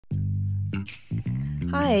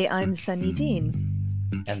Hi, I'm Sunyi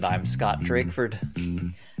Dean. And I'm Scott Drakeford.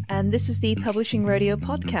 And this is the Publishing Radio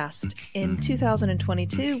podcast. In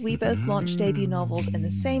 2022, we both launched debut novels in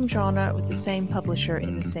the same genre with the same publisher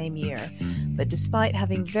in the same year. But despite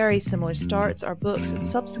having very similar starts, our books and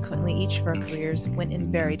subsequently each of our careers went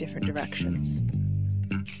in very different directions.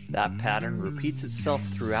 That pattern repeats itself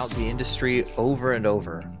throughout the industry over and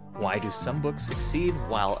over. Why do some books succeed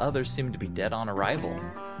while others seem to be dead on arrival?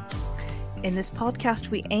 In this podcast,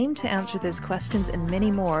 we aim to answer these questions and many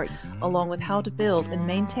more, along with how to build and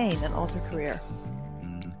maintain an author career.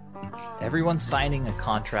 Everyone signing a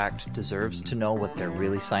contract deserves to know what they're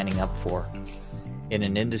really signing up for. In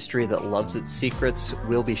an industry that loves its secrets,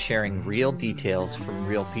 we'll be sharing real details from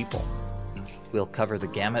real people. We'll cover the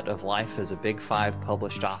gamut of life as a Big Five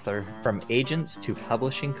published author, from agents to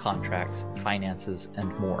publishing contracts, finances,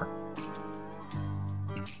 and more.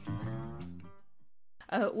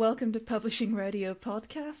 Welcome to Publishing Radio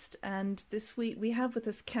Podcast, and this week we have with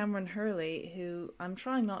us Kameron Hurley, who I'm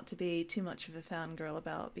trying not to be too much of a fangirl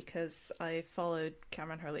about because I followed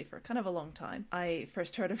Kameron Hurley for kind of a long time. I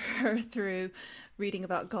first heard of her through reading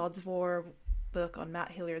about God's War book on Matt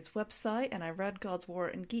Hilliard's website, and I read God's War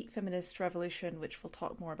and Geek Feminist Revolution, which we'll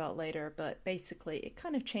talk more about later, but basically it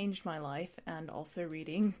kind of changed my life. And also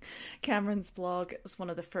reading Kameron's blog was one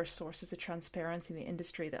of the first sources of transparency in the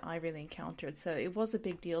industry that I really encountered, so it was a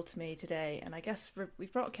big deal to me today. And I guess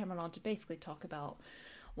we've brought Kameron on to basically talk about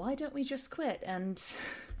why don't we just quit and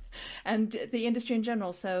the industry in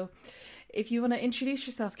general. So if you want to introduce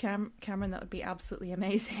yourself, Kameron, that would be absolutely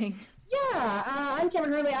amazing. Yeah, I'm Kameron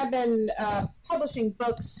Hurley. I've been publishing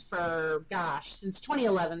books for, since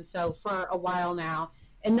 2011, so for a while now.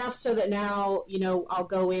 Enough so that now, I'll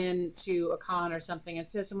go into a con or something and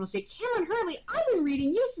someone will say, Kameron Hurley, I've been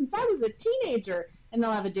reading you since I was a teenager. And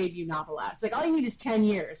they'll have a debut novel out. It's like, all you need is 10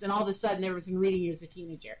 years, and all of a sudden everyone's been reading you as a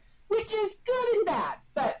teenager, which is good and bad.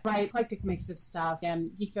 But my eclectic mix of stuff, and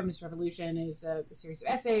Geek Feminist Revolution is a series of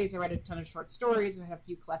essays. I read a ton of short stories. I have a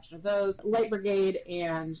few collection of those. Light Brigade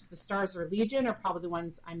and The Stars Are Legion are probably the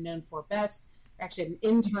ones I'm known for best. Actually, an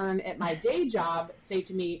intern at my day job say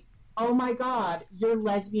to me, oh my God, you're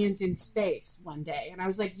lesbians in space one day. And I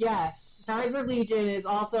was like, yes, Stars Are Legion is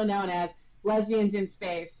also known as Lesbians in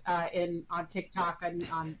Space on TikTok and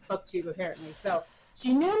on BookTube, apparently. So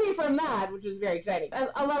she knew me from that, which was very exciting.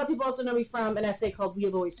 A lot of people also know me from an essay called We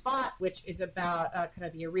Have Always Fought, which is about kind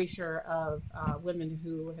of the erasure of women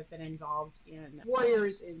who have been involved in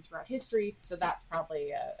warriors throughout history. So that's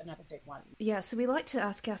probably another big one. Yeah, so we like to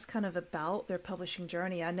ask guests kind of about their publishing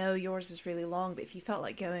journey. I know yours is really long, but if you felt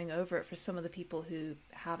like going over it for some of the people who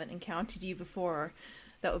haven't encountered you before,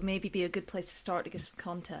 that would maybe be a good place to start to give some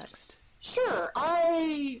context. Sure.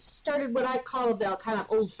 I started what I call the kind of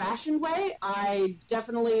old-fashioned way. I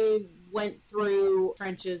definitely went through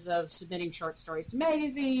trenches of submitting short stories to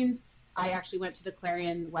magazines. I actually went to the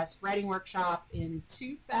Clarion West Writing Workshop in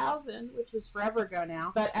 2000, which was forever ago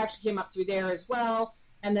now, but actually came up through there as well.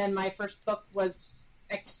 And then my first book was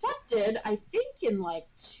accepted, I think, in like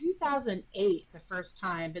 2008 the first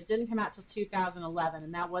time, but didn't come out till 2011,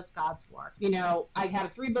 and that was God's War. I had a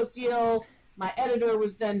 3-book deal. My editor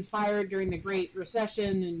was then fired during the Great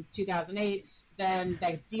Recession in 2008. Then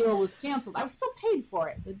that deal was canceled. I was still paid for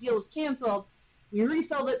it. The deal was canceled. We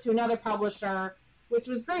resold it to another publisher, which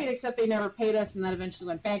was great, except they never paid us, and then eventually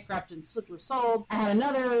went bankrupt and slew was sold. I had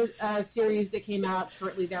another series that came out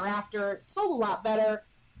shortly thereafter. It sold a lot better.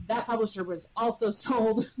 That publisher was also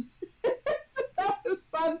sold. So that was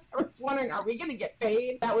fun. I was wondering, are we going to get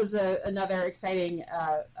paid? That was another exciting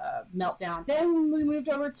meltdown. Then we moved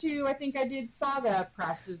over to, I think I did Saga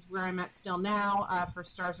Press, is where I'm at still now, for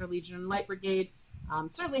Stars Are Legion and Light Brigade.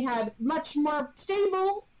 Certainly had much more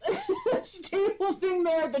stable thing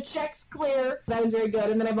there. The check's clear. That was very good.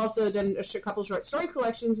 And then I've also done a couple short story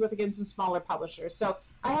collections with, again, some smaller publishers. So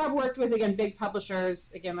I have worked with, again, big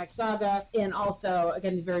publishers, again, like Saga, and also,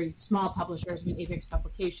 again, the very small publishers. I mean, Apex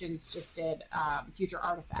Publications just did Future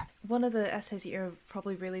Artifact. One of the essays that you're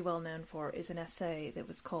probably really well known for is an essay that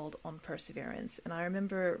was called On Perseverance. And I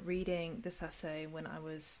remember reading this essay when I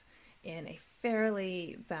was in a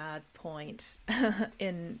fairly bad point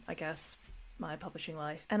in, I guess, my publishing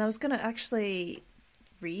life. And I was going to actually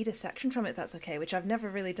read a section from it, if that's okay, which I've never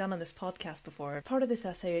really done on this podcast before. Part of this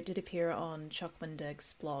essay did appear on Chuck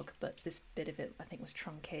Wendig's blog, but this bit of it, I think, was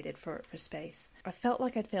truncated for space. I felt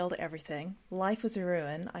like I'd failed at everything. Life was a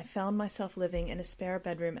ruin. I found myself living in a spare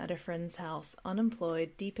bedroom at a friend's house,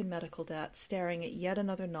 unemployed, deep in medical debt, staring at yet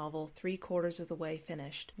another novel 3/4 of the way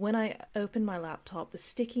finished. When I opened my laptop, the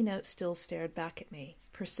sticky note still stared back at me.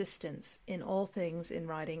 Persistence in all things in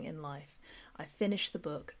writing in life. I finished the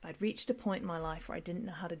book. I'd reached a point in my life where I didn't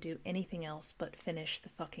know how to do anything else but finish the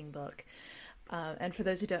fucking book. And for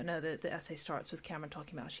those who don't know, the essay starts with Kameron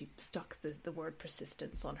talking about she stuck the word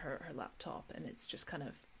persistence on her laptop, and it's just kind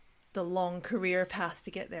of the long career path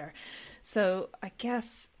to get there. So I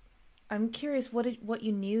guess I'm curious what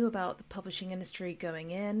you knew about the publishing industry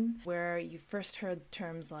going in, where you first heard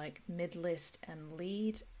terms like midlist and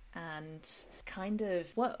lead, and kind of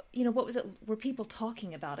what was it? Were people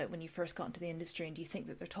talking about it when you first got into the industry, and do you think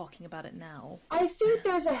that they're talking about it now? I think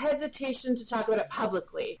there's a hesitation to talk about it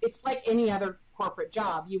publicly. It's like any other corporate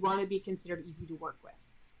job. You want to be considered easy to work with.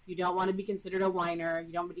 You don't want to be considered a whiner.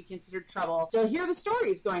 You don't want to be considered trouble. So hear the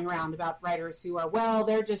stories going around about writers who are, well,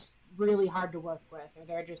 they're just really hard to work with, or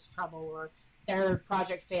they're just trouble, or their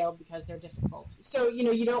project failed because they're difficult. So,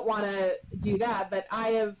 you don't want to do that. But I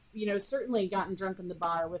have, certainly gotten drunk in the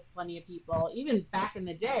bar with plenty of people, even back in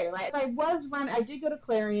the day. Like, I did go to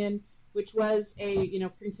Clarion, which was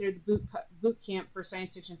considered the boot camp for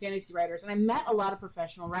science fiction and fantasy writers. And I met a lot of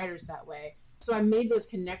professional writers that way. So I made those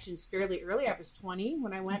connections fairly early. I was 20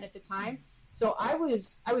 when I went at the time. So I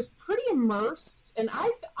was pretty immersed, and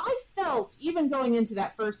I felt, even going into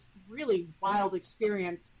that first really wild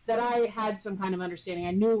experience, that I had some kind of understanding.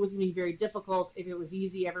 I knew it was going to be very difficult. If it was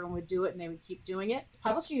easy, everyone would do it, and they would keep doing it.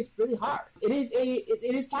 Publishing is really hard. It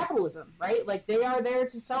is capitalism, right? Like, they are there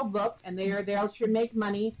to sell books, and they are there to make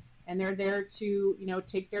money, and they're there to,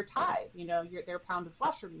 take their tithe, their pound of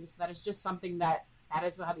flesh from you. So that is just something that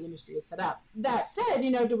is how the industry is set up. That said,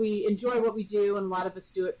 do we enjoy what we do? And a lot of us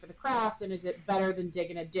do it for the craft. And is it better than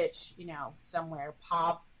digging a ditch, somewhere?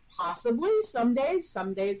 Possibly. Some days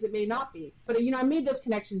it may not be. But, I made those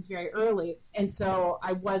connections very early. And so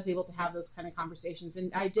I was able to have those kind of conversations. And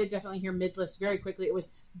I did definitely hear midlist very quickly. It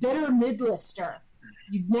was bitter midlister.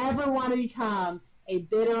 You never want to become a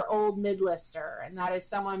bitter old midlister. And that is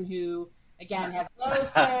someone who, again, has low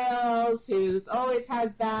sales, who always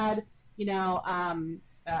has bad,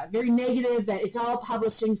 very negative, that it's all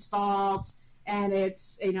publishing's fault, and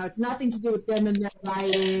it's nothing to do with them and their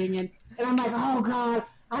writing, and I'm like, oh God,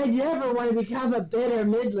 I never want to become a bitter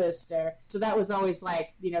midlister. So that was always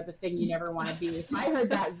like, the thing you never want to be. So I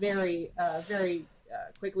heard that very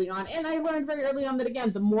quickly on, and I learned very early on that,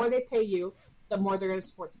 again, the more they pay you, the more they're going to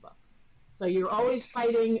support the book. So you're always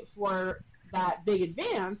fighting for that big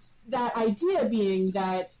advance, that idea being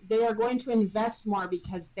that they are going to invest more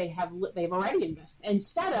because they've already invested.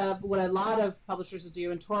 Instead of what a lot of publishers will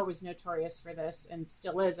do, and Tor was notorious for this, and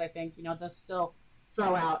still is, I think, they'll still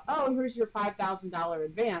throw out, oh, here's your $5,000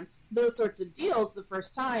 advance, those sorts of deals the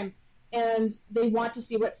first time, and they want to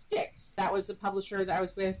see what sticks. That was a publisher that I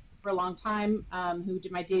was with for a long time, who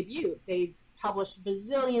did my debut. They published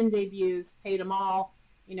bazillion debuts, paid them all,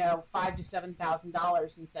 $5,000 to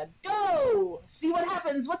 $7,000, and said, go! See what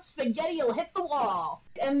happens. What spaghetti will hit the wall?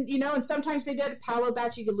 And, and sometimes they did. Paolo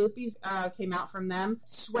Bacigalupi's came out from them,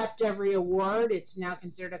 swept every award. It's now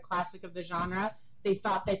considered a classic of the genre. They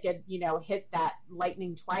thought they could, hit that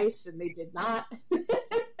lightning twice, and they did not. It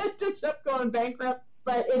ended up going bankrupt.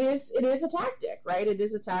 But it is a tactic, right? It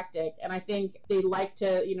is a tactic. And I think they like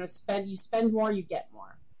to, you spend more, you get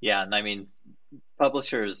more. Yeah, and I mean,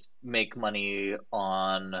 publishers make money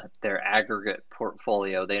on their aggregate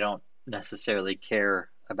portfolio. They don't necessarily care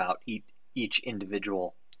about each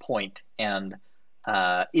individual point and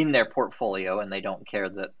in their portfolio, and they don't care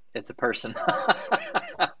that it's a person.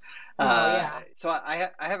 Yeah. So I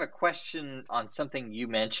have a question on something you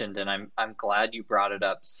mentioned, and I'm glad you brought it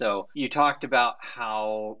up. So you talked about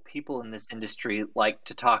how people in this industry like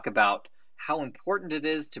to talk about how important it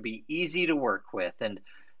is to be easy to work with, and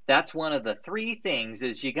that's one of the three things: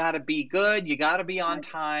 is you got to be good, you got to be on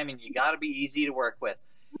time, and you got to be easy to work with.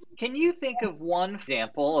 Can you think of one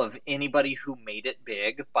example of anybody who made it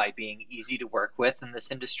big by being easy to work with in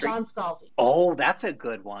this industry? John Scalzi. Oh, that's a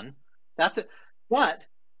good one.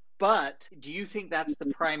 But do you think that's the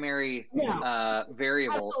primary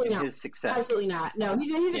variable in his success? Absolutely not. No,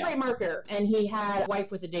 he's a great marketer, and he had a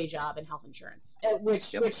wife with a day job in health insurance,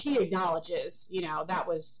 which he acknowledges. That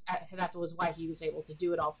was why he was able to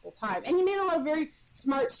do it all full time, and he made a lot of very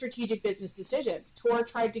smart strategic business decisions. Tor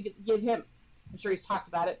tried to give him. I'm sure he's talked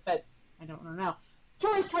about it, but I don't know.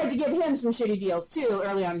 Tor's tried to give him some shitty deals too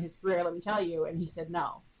early on in his career. Let me tell you, and he said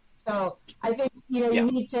no. So I think, you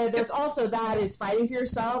need to, there's also that is fighting for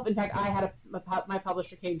yourself. In fact, I had my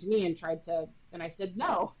publisher came to me and and I said,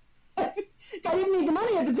 no, I didn't need the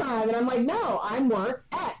money at the time. And I'm like, no, I'm worth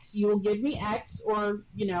X. You will give me X, or,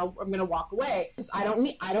 I'm going to walk away, because I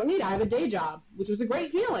have a day job, which was a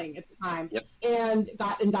great feeling at the time. And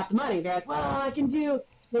got the money. They're like, well, I can do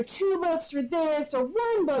 2 books for this or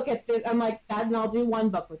 1 book at this. I'm like, then I'll do 1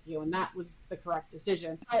 book with you. And that was the correct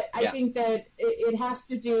decision. But I think that it has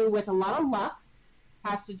to do with a lot of luck,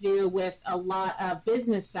 has to do with a lot of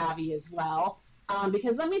business savvy as well.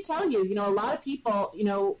 Because let me tell you, a lot of people,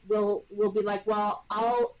 will be like, well,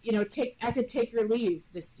 I'll, I could take or leave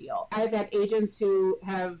this deal. I've had agents who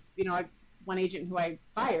have, one agent who I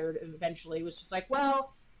fired eventually was just like,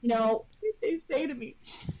 well, they say to me.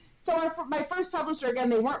 So my first publisher, again,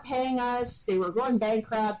 they weren't paying us. They were going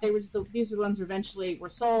bankrupt. These were the ones who eventually were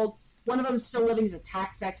sold. One of them is still living as a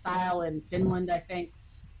tax exile in Finland, I think.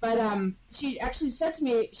 But she actually said to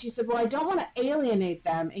me, she said, well, I don't want to alienate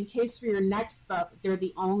them in case for your next book, they're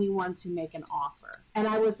the only ones who make an offer. And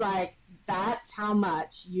I was like, that's how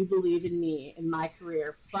much you believe in me, in my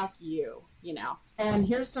career. Fuck you, And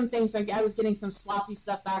here's some things, like I was getting some sloppy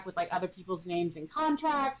stuff back with like other people's names and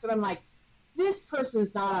contracts. And I'm like, this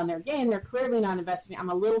person's not on their game. They're clearly not investing. I'm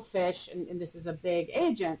a little fish, and this is a big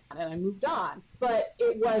agent. And I moved on. But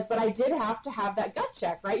I did have to have that gut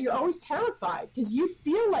check, right? You're always terrified because you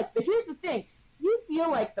feel like, but here's the thing, you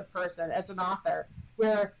feel like the person as an author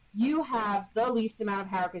where you have the least amount of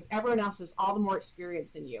power because everyone else has all the more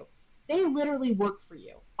experience than you. They literally work for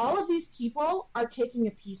you. All of these people are taking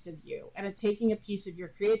a piece of you and are taking a piece of your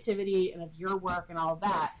creativity and of your work and all of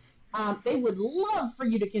that. They would love for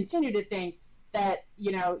you to continue to think that,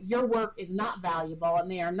 your work is not valuable and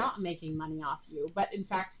they are not making money off you. But in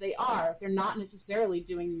fact, they are. They're not necessarily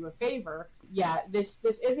doing you a favor. Yeah, this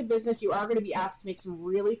is a business. You are going to be asked to make some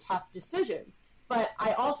really tough decisions. But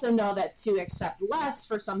I also know that to accept less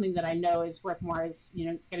for something that I know is worth more is,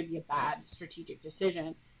 going to be a bad strategic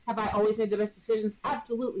decision. Have I always made the best decisions?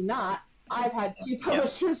 Absolutely not. I've had 2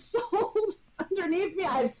 publishers sold underneath me.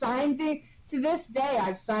 I've signed things. To this day,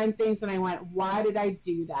 I've signed things and I went, why did I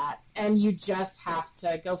do that? And you just have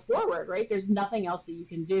to go forward, right? There's nothing else that you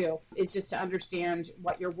can do. It's just to understand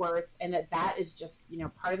what you're worth and that is just,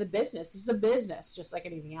 part of the business. It's a business, just like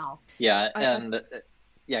anything else. Yeah, and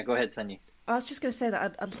go ahead, Sunyi. I was just going to say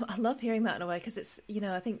that I love hearing that in a way because it's,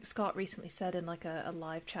 I think Scott recently said in like a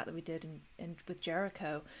live chat that we did in with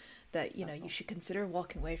Jericho that, you should consider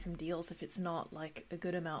walking away from deals if it's not like a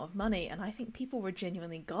good amount of money. And I think people were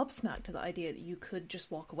genuinely gobsmacked to the idea that you could just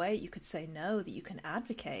walk away, you could say no, that you can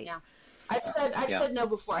advocate. Yeah. I've said no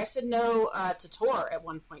before. I said no to Tor at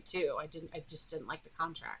one point too. I just didn't like the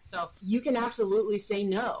contract. So you can absolutely say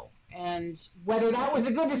no. And whether that was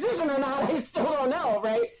a good decision or not, I still don't know,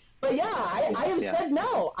 right? But yeah, I have said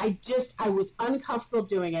no. I was uncomfortable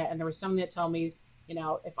doing it, and there was something that told me,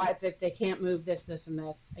 if they can't move this, and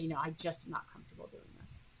this, I just am not comfortable doing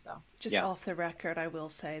this. So just off the record, I will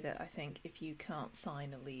say that I think if you can't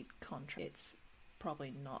sign a lead contract, it's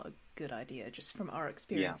probably not a good idea, just from our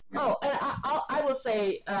experience. Yeah. Oh, and I will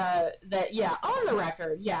say that, on the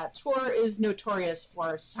record, Tor is notorious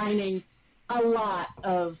for signing a lot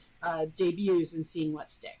of debuts and seeing what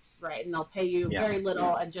sticks, right? And they'll pay you very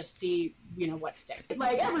little and just see, what sticks.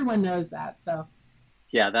 Like, everyone knows that, so.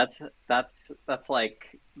 Yeah, that's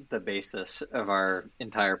like the basis of our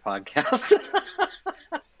entire podcast.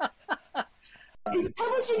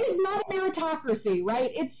 Publishing is not a meritocracy,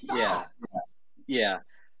 right? It's not. Yeah.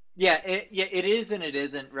 It is and it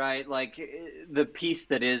isn't, right? Like the piece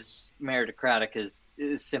that is meritocratic is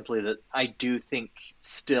simply that I do think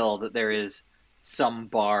still that there is some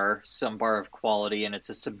bar of quality, and it's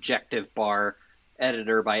a subjective bar,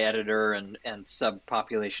 editor by editor and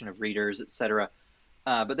subpopulation of readers, etc.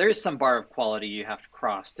 But there is some bar of quality you have to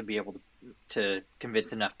cross to be able to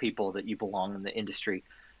convince enough people that you belong in the industry.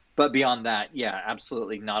 But beyond that,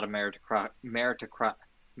 absolutely not a meritocratic,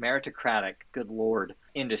 good Lord,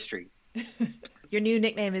 industry. Your new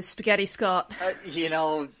nickname is Spaghetti Scott.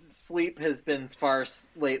 Sleep has been sparse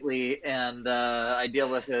lately, and I deal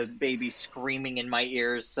with a baby screaming in my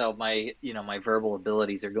ears, so my verbal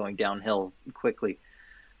abilities are going downhill quickly.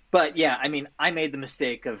 But yeah, I mean, I made the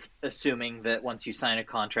mistake of assuming that once you sign a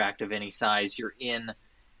contract of any size, you're in,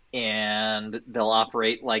 and they'll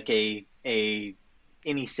operate like any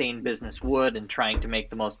sane business would, and trying to make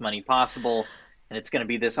the most money possible. And it's going to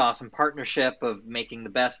be this awesome partnership of making the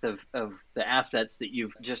best of the assets that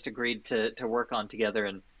you've just agreed to work on together.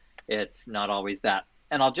 And it's not always that.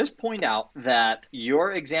 And I'll just point out that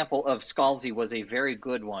your example of Scalzi was a very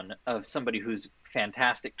good one of somebody who's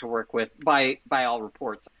fantastic to work with by all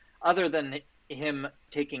reports. Other than him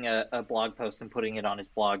taking a blog post and putting it on his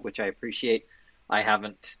blog, which I appreciate. I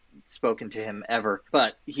haven't spoken to him ever,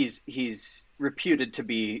 but he's reputed to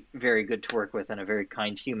be very good to work with and a very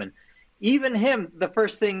kind human. Even him, the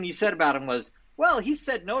first thing you said about him was, well, he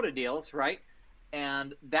said no to deals, right?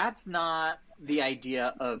 And that's not the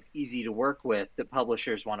idea of easy to work with that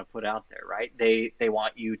publishers want to put out there, right? They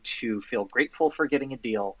want you to feel grateful for getting a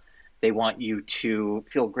deal. They want you to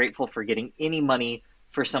feel grateful for getting any money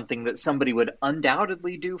for something that somebody would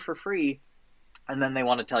undoubtedly do for free. And then they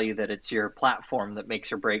want to tell you that it's your platform that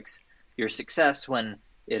makes or breaks your success when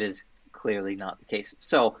it is clearly not the case.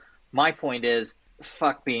 So my point is,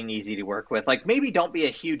 fuck being easy to work with. Like, maybe don't be a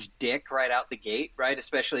huge dick right out the gate, right?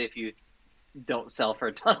 Especially if you don't sell for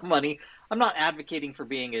a ton of money. I'm not advocating for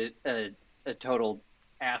being a total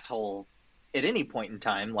asshole at any point in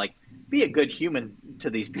time. Like, be a good human to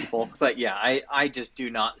these people. But yeah, I just do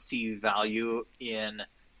not see value in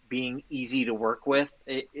being easy to work with.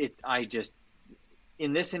 I just,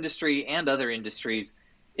 in this industry and other industries,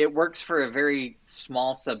 it works for a very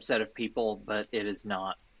small subset of people, but it is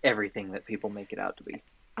not everything that people make it out to be.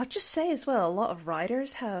 I'll just say as well, a lot of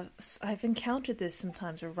writers I've encountered this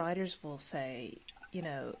sometimes where writers will say, you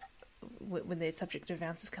know, when the subject of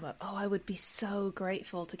advances come up, oh, I would be so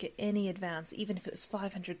grateful to get any advance, even if it was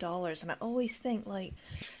 $500. And I always think, like,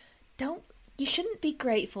 you shouldn't be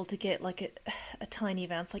grateful to get like a tiny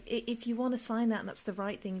advance. Like, if you want to sign that and that's the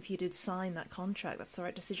right thing for you to sign that contract, that's the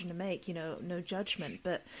right decision to make, you know, no judgment.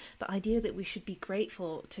 But the idea that we should be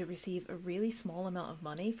grateful to receive a really small amount of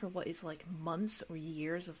money for what is like months or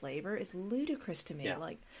years of labor is ludicrous to me. Yeah.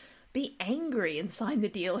 Like, be angry and sign the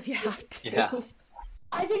deal if you have to. Yeah.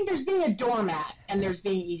 I think there's being a doormat and there's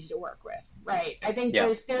being easy to work with, right? I think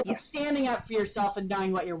there's standing up for yourself and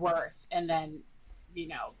knowing what you're worth, and then, you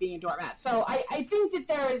know, being a doormat. So I think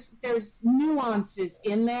that there's nuances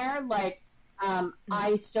in there. Like,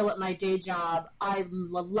 I still at my day job,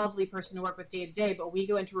 I'm a lovely person to work with day to day, but we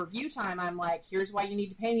go into review time, I'm like, here's why you need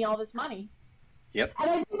to pay me all this money. Yep. And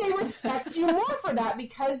I think they respect you more for that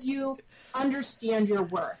because you understand your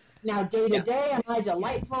worth. Now, day to day, am I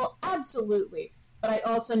delightful? Absolutely. But I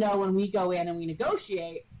also know when we go in and we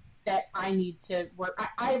negotiate that I need to work.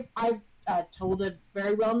 I've told a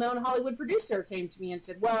very well-known Hollywood producer came to me and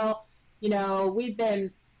said, well, you know, we've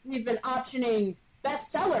been optioning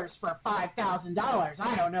bestsellers for $5,000.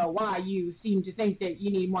 I don't know why you seem to think that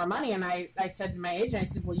you need more money. And I said to my agent, I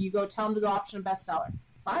said, well, you go tell them to go option a bestseller.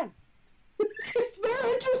 Fine. If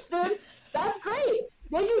they're interested, that's great.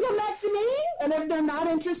 They can come back to me, and if they're not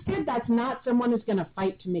interested, that's not someone who's going to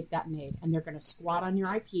fight to make that made. And they're going to squat on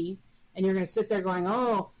your IP, and you're going to sit there going,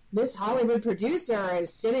 oh, this Hollywood producer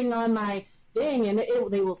is sitting on my thing, and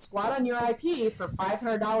they will squat on your IP for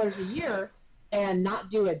 $500 a year and not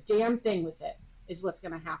do a damn thing with it, is what's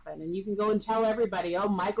going to happen. And you can go and tell everybody, oh,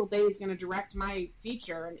 Michael Bay is going to direct my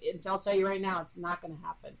feature, and I'll tell you right now, it's not going to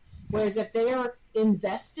happen. Whereas if they are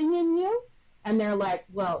investing in you, and they're like,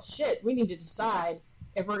 well, shit, we need to decide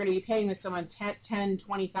if we're going to be paying this someone $10,000,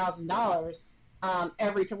 $20,000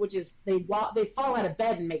 every time, which is they fall out of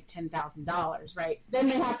bed and make $10,000, right? Then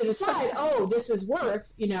they have to decide, oh, this is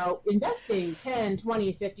worth, you know, investing $10,000,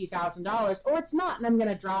 $20,000, $50,000, or it's not, and I'm going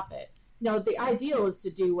to drop it. You know, the ideal is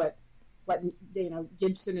to do what you know,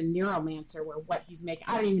 Gibson and Neuromancer, where what he's making,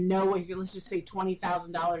 I don't even know what he's, let's just say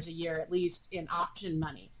 $20,000 a year at least in option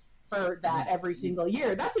money for that every single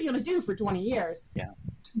year. That's what you're going to do for 20 years. Yeah.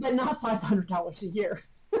 But not $500 a year.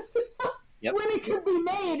 Yep. When it could be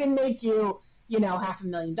made and make you, you know,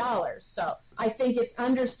 $500,000. So I think it's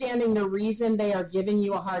understanding the reason they are giving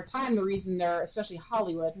you a hard time, the reason they're, especially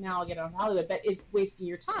Hollywood, now I'll get on Hollywood, but is wasting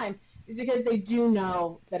your time, is because they do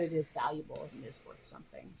know that it is valuable and it is worth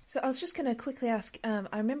something. So I was just going to quickly ask,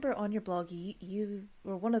 I remember on your blog, you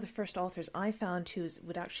were one of the first authors I found who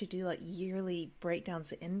would actually do like yearly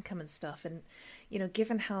breakdowns of income and stuff. And, you know,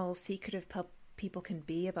 given how secretive people can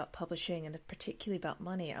be about publishing and particularly about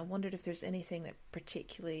money, I wondered if there's anything that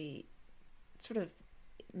particularly sort of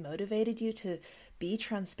motivated you to be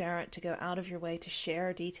transparent, to go out of your way to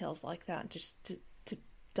share details like that, and just to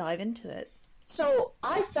dive into it. So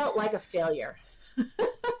I felt like a failure.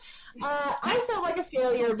 I felt like a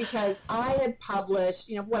failure because I had published,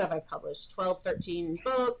 you know, what have I published? 12, 13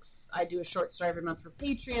 books. I do a short story every month for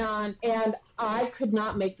Patreon, and I could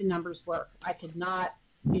not make the numbers work. I could not,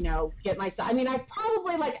 you know, get myself. I mean, I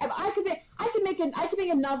probably like if I could make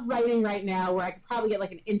enough writing right now where I could probably get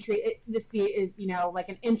like an entry, you know, like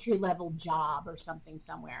an entry level job or something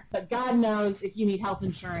somewhere. But God knows if you need health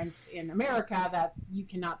insurance in America, you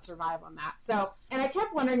cannot survive on that. So, and I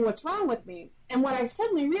kept wondering what's wrong with me. And what I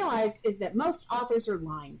suddenly realized is that most authors are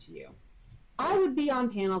lying to you. I would be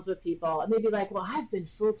on panels with people and they'd be like, well, I've been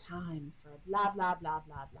full time for blah, blah, blah,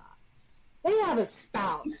 blah, blah. they have a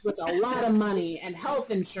spouse with a lot of money and health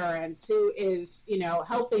insurance who is,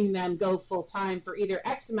 helping them go full time for either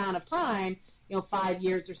X amount of time, 5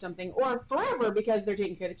 years or something, or forever because they're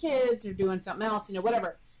taking care of the kids or doing something else,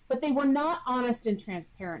 whatever. But they were not honest and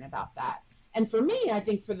transparent about that. And for me, I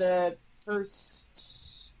think for the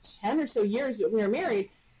first 10 or so years that we were married,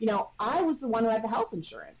 I was the one who had the health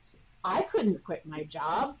insurance. I couldn't quit my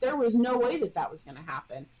job. There was no way that was going to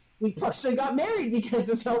happen. We partially got married because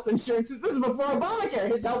his health insurance, this is before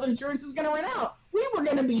Obamacare, his health insurance was going to run out. We were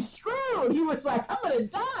going to be screwed. He was like, I'm going to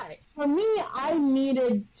die. For me, I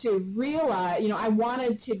needed to realize, I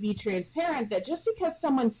wanted to be transparent that just because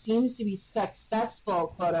someone seems to be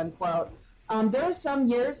successful, quote unquote, there are some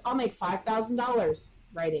years I'll make $5,000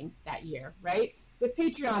 writing that year, right? With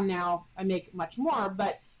Patreon now, I make much more,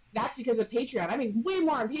 but that's because of Patreon. I make way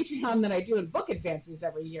more on Patreon than I do in book advances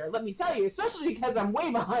every year. Let me tell you, especially because I'm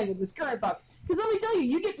way behind in this current book. Because let me tell you,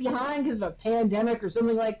 you get behind because of a pandemic or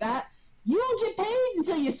something like that, you don't get paid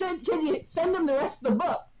until you send them the rest of the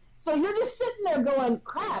book. So you're just sitting there going,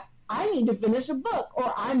 crap, I need to finish a book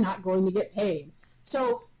or I'm not going to get paid.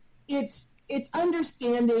 So it's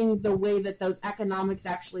understanding the way that those economics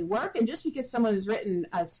actually work. And just because someone has written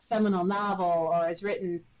a seminal novel or has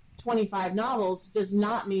written 25 novels does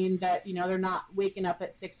not mean that, they're not waking up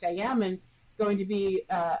at 6 a.m. and going to be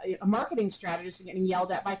a marketing strategist and getting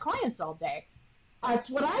yelled at by clients all day.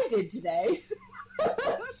 That's what I did today.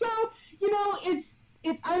 So,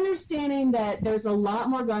 it's understanding that there's a lot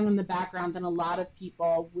more going on in the background than a lot of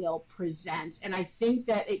people will present. And I think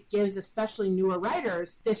that it gives, especially newer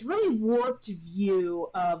writers, this really warped view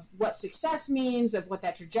of what success means, of what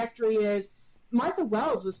that trajectory is. Martha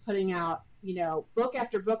Wells was putting out, book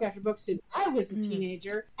after book after book since I was a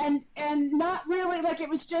teenager, and not really, like, she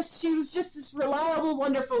was just this reliable,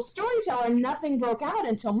 wonderful storyteller, and nothing broke out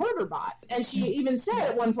until Murderbot. And she even said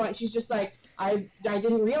at one point, she's just like, I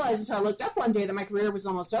didn't realize until I looked up one day that my career was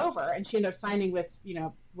almost over, and she ended up signing with,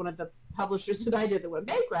 one of the publishers that I did that went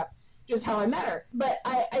bankrupt, which is how I met her. But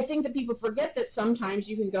I think that people forget that sometimes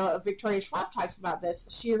you can go, Victoria Schwab talks about this,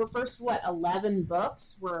 her first, 11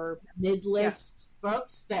 books were midlist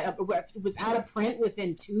books that was out of print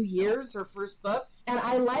within 2 years, her first book. And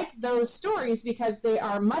I like those stories because they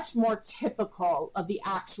are much more typical of the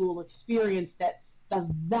actual experience that the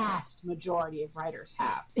vast majority of writers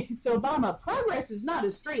have. So Obama, progress is not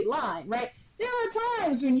a straight line, right? There are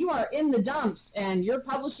times when you are in the dumps and your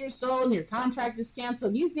publisher's sold and your contract is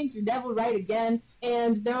canceled. You think you're never right again.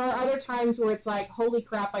 And there are other times where it's like, holy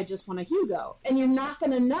crap, I just won a Hugo. And you're not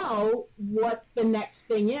going to know what the next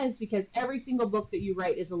thing is because every single book that you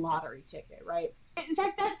write is a lottery ticket, right? In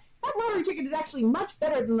fact, that lottery ticket is actually much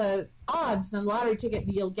better than the odds than the lottery ticket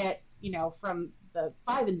that you'll get, from the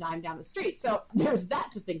 5 and dime down the street. So there's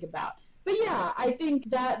that to think about. But yeah, I think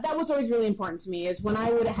that was always really important to me, is when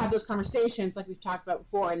I would have those conversations like we've talked about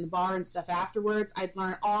before in the bar and stuff afterwards, I'd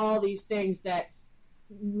learn all these things that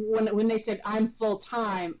when they said I'm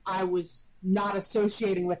full-time, I was not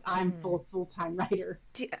associating with I'm full-time writer.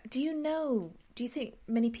 Do you think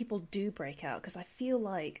many people do break out? Because I feel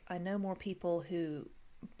like I know more people who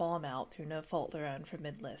bomb out through no fault of their own for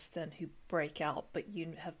midlist than who break out, but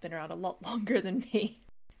you have been around a lot longer than me.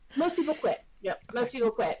 Most people quit. Yep, most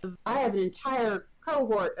people quit. I have an entire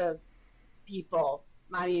cohort of people.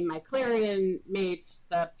 I mean, my Clarion mates,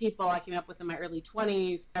 the people I came up with in my early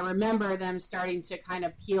 20s, I remember them starting to kind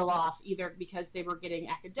of peel off, either because they were getting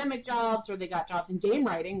academic jobs or they got jobs in game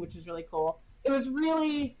writing, which was really cool. It was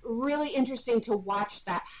really, really interesting to watch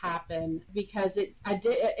that happen because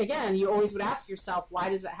again, you always would ask yourself, why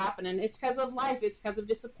does that happen? And it's because of life. It's because of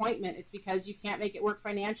disappointment. It's because you can't make it work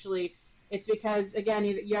financially. It's because, again,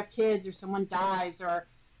 you have kids or someone dies or,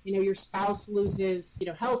 your spouse loses,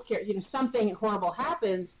 healthcare, something horrible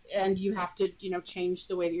happens and you have to, change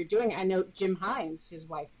the way that you're doing it. I know Jim Hines, his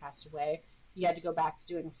wife passed away. He had to go back to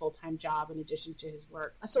doing a full-time job in addition to his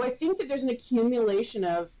work. So I think that there's an accumulation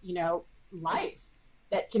of, life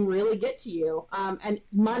that can really get to you. And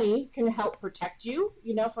money can help protect you,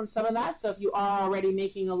 from some of that. So if you are already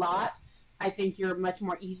making a lot, I think you're much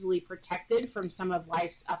more easily protected from some of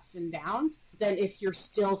life's ups and downs than if you're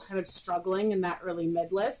still kind of struggling in that early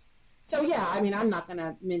mid-list. So yeah, I mean, I'm not going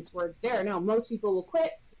to mince words there. No, most people will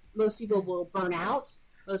quit. Most people will burn out.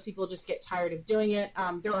 Most people just get tired of doing it.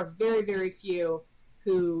 There are very, very few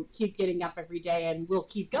who keep getting up every day and will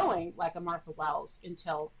keep going, like a Martha Wells,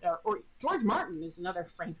 until, or George Martin is another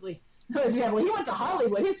example. He went to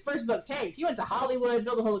Hollywood. His first book tanked. He went to Hollywood,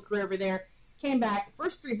 built a whole career over there, came back.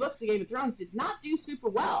 First 3 books of Game of Thrones did not do super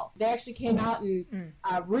well. They actually came out and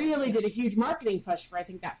really did a huge marketing push for, I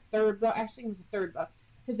think, that third book. Actually, it was the third book.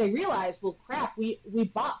 because they realized, well, crap, we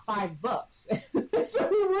bought 5 books. So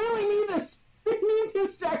we really need this. We need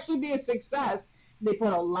this to actually be a success. They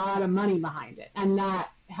put a lot of money behind it, and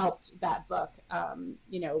that helped that book,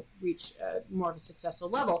 reach more of a successful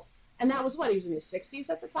level. And that was he was in his 60s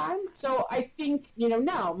at the time. So I think,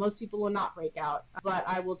 no, most people will not break out. But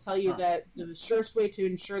I will tell you that the surest way to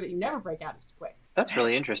ensure that you never break out is to quit. That's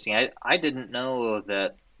really interesting. I didn't know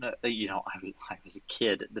that, I was a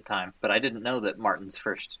kid at the time, but I didn't know that Martin's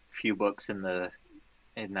first few books in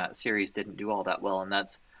that series didn't do all that well. And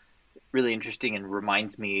that's really interesting and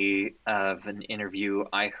reminds me of an interview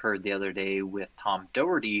I heard the other day with Tom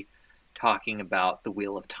Doherty talking about the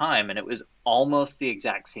Wheel of Time, and it was almost the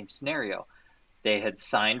exact same scenario. They had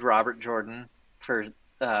signed Robert Jordan for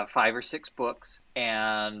 5 or 6 books,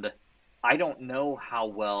 and I don't know how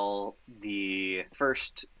well the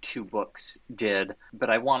first 2 books did, but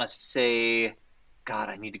I want to say, God,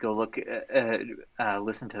 I need to go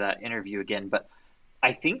listen to that interview again, but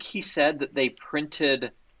I think he said that they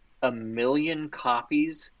printed 1 million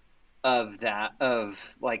copies of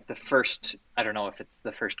the first, I don't know if it's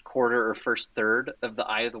the first quarter or first third of The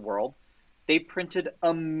Eye of the World. They printed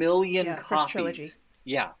 1 million copies. First trilogy.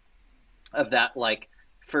 Yeah. Of that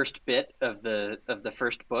first bit of the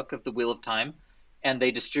first book of The Wheel of Time, and they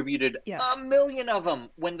distributed 1 million of them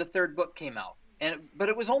when the 3rd book came out. But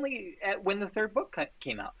it was only when the 3rd book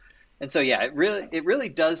came out. And so it really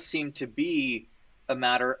does seem to be a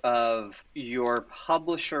matter of your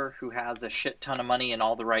publisher, who has a shit ton of money and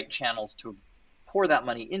all the right channels to pour that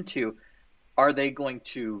money into. Are they going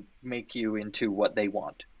to make you into what they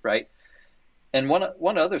want, right? And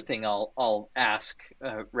one other thing I'll ask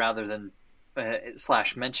rather than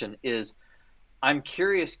 / mention is, I'm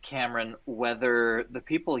curious, Cameron, whether the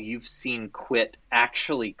people you've seen quit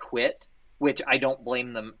actually quit, which I don't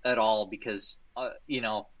blame them at all, because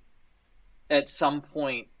at some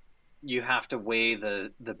point you have to weigh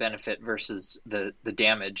the benefit versus the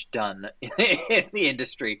damage done in the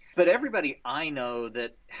industry. But everybody I know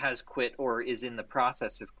that has quit or is in the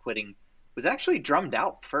process of quitting was actually drummed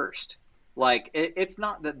out first. It's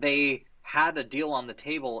not that they had a deal on the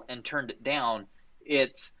table and turned it down.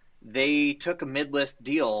 It's they took a midlist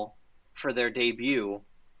deal for their debut.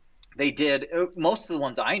 They did, most of the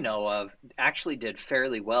ones I know of actually did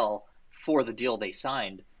fairly well for the deal they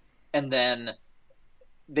signed. And then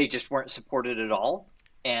they just weren't supported at all,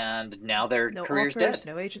 and now their career's dead.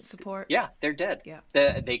 No agent support. Yeah, they're dead. Yeah,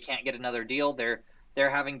 they can't get another deal. They're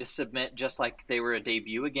having to submit just like they were a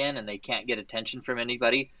debut again, and they can't get attention from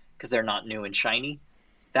anybody because they're not new and shiny.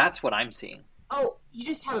 That's what I'm seeing. Oh, you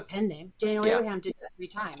just have a pen name. Daniel Abraham did that 3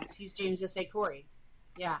 times. He's James S.A. Corey.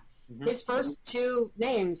 Yeah. Mm-hmm. His first 2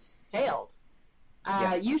 names failed.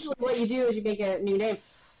 Usually what you do is you make a new name.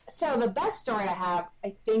 So the best story I have,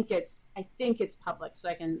 I think it's public, so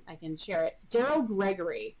I can share it. Daryl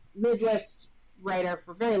Gregory, midlist writer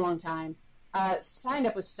for a very long time, signed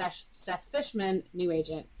up with Seth Fishman, new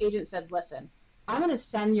agent. Agent said, "Listen, I'm going to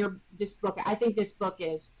send this book. I think this book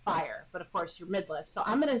is fire, but of course you're midlist. So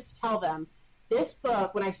I'm going to tell them this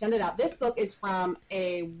book, when I send it out, this book is from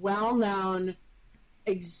a well-known,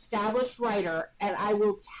 established writer, and I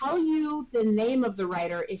will tell you the name of the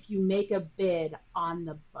writer if you make a bid on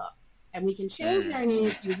the book. And we can change their name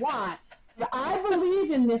if you want. But I believe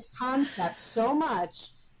in this concept so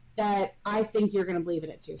much that I think you're going to believe in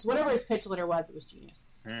it too." So whatever his pitch letter was, it was genius.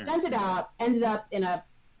 Sent it out, ended up in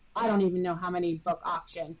I don't even know how many book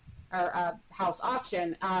auction or house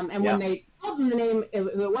auction. And when they told them the name,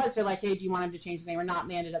 who it was, they're like, "Hey, do you want him to change the name or not?"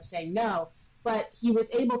 And they ended up saying no. But he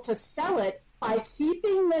was able to sell it by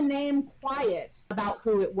keeping the name quiet about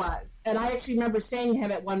who it was. And I actually remember saying to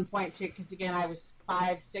him at one point, too, because again, I was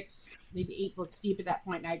 5, 6, maybe 8 books deep at that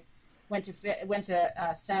point, and I went to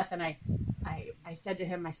Seth, and I said to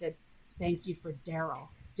him, I said, "Thank you for Daryl.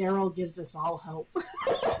 Daryl gives us all hope."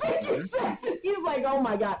 Thank you, Seth. He's like, "Oh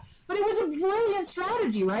my God." But it was a brilliant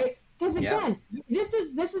strategy, right? Because again, this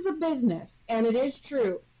is a business, and it is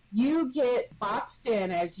true. You get boxed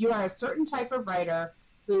in as you are a certain type of writer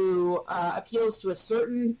who appeals to a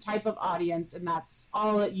certain type of audience, and that's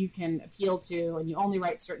all that you can appeal to, and you only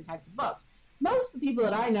write certain types of books. Most of the people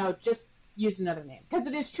that I know just use another name, because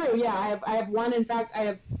it is true. Yeah, I have one. In fact, I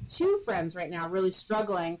have 2 friends right now really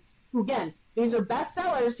struggling, who, again, these are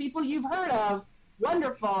bestsellers, people you've heard of,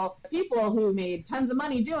 wonderful people who made tons of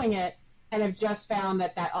money doing it, and have just found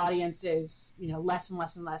that audience is, less and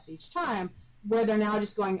less and less each time, where they're now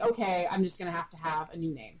just going, okay, I'm just going to have a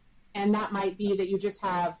new name. And that might be that you just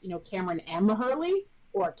have, Kameron M. Hurley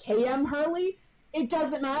or KM Hurley. It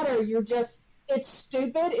doesn't matter. It's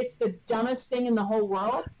stupid. It's the dumbest thing in the whole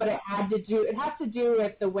world, but it has to do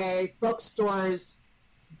with the way bookstores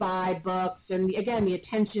buy books, and again, the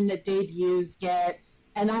attention that debuts get.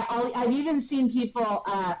 And I've even seen people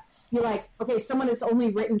be like, okay, someone has only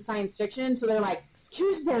written science fiction, so they're like,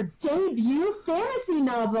 here's their debut fantasy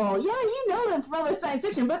novel. Yeah, you know them from other science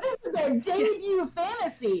fiction, but this is their debut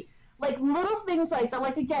fantasy. Like, little things like that.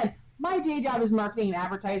 Like, again, my day job is marketing and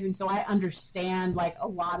advertising, so I understand, like, a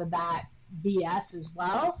lot of that BS as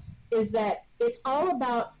well, is that it's all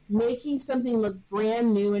about making something look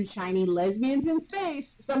brand new and shiny, lesbians in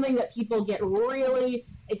space, something that people get really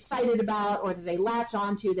excited about or that they latch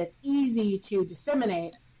onto that's easy to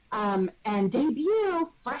disseminate. And debut,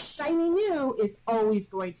 fresh, shiny, new, is always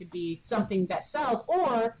going to be something that sells.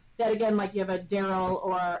 Or that, again, like you have a Daryl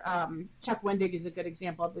or Chuck Wendig is a good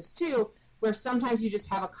example of this too, where sometimes you just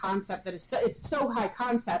have a concept that is it's so high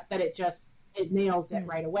concept that it nails it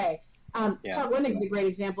right away. Chuck Wendig is a great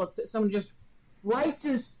example of someone just writes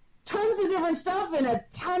his tons of different stuff in a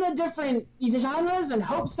ton of different genres and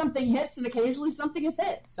hopes something hits, and occasionally something is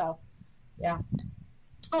hit. So, yeah.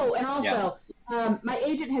 Oh, and also, my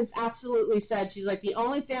agent has absolutely said, she's like, the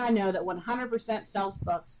only thing I know that 100% sells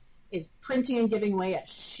books is printing and giving away a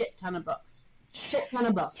shit ton of books. Shit ton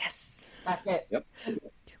of books. Yes. That's it. Yep.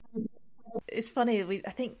 It's funny.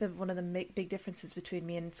 I think one of the big differences between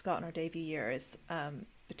me and Scott in our debut year is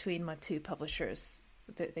between my two publishers.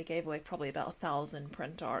 They gave away probably about 1,000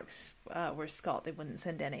 print arcs, where Scott, they wouldn't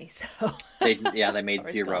send any. So they made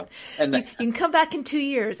Sorry, zero. Scott. And you can come back in 2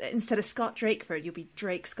 years. Instead of Scott Drakeford, you'll be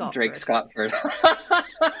Drake Scottford. Drake Scottford.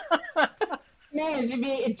 Man, it should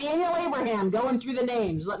be Daniel Abraham going through the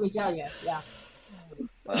names, let me tell you. Yeah.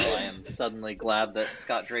 Well, I am suddenly glad that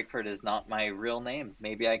Scott Drakeford is not my real name.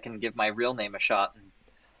 Maybe I can give my real name a shot and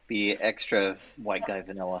be extra white guy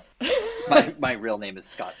vanilla. My real name is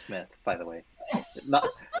Scott Smith, by the way.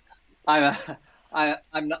 I'm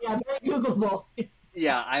not. Yeah, very Googleable.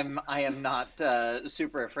 Yeah, I am not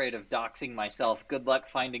super afraid of doxing myself. Good luck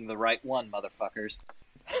finding the right one, motherfuckers.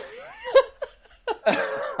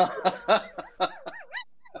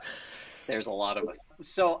 There's a lot of us.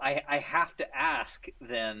 So I have to ask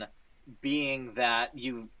then, being that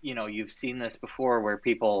you've seen this before, where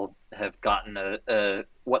people have gotten a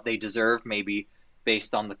what they deserve, maybe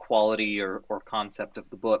based on the quality or concept of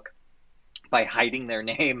the book, by hiding their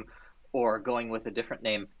name or going with a different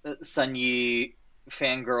name. Sunyi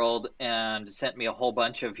fangirled and sent me a whole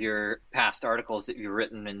bunch of your past articles that you've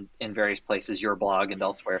written in various places, your blog and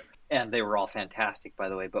elsewhere, and they were all fantastic, by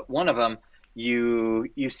the way. But one of them, you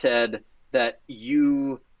said that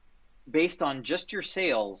you, based on just your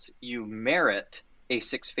sales, you merit a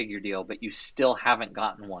six-figure deal, but you still haven't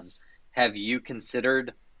gotten one. Have you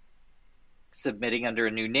considered submitting under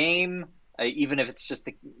a new name, even if it's just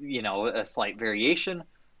a slight variation?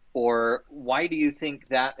 Or why do you think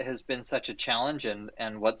that has been such a challenge,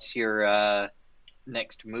 and what's your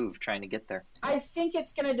next move trying to get there? I think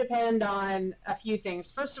it's going to depend on a few things.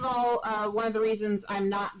 First of all, one of the reasons I'm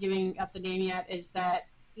not giving up the name yet is that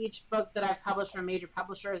each book that I've published from a major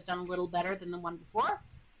publisher has done a little better than the one before.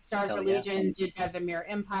 Stars Are Legion did better than Mirror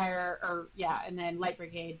Empire, and then Light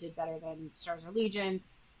Brigade did better than Stars Are Legion.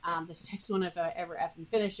 This next one, if I ever effing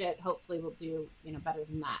finish it, hopefully will do better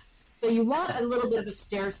than that. So you want a little bit of a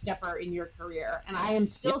stair stepper in your career, and I am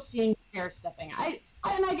still seeing stair stepping.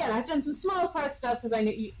 And again, I've done some small press stuff because I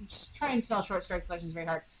know trying to sell short story collections is very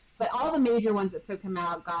hard. But all the major ones that could come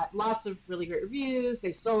out got lots of really great reviews.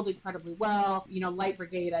 They sold incredibly well. Light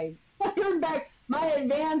Brigade, I earned back my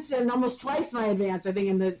advance and almost twice my advance, I think,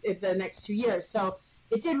 in the next 2 years. So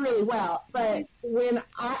it did really well. But when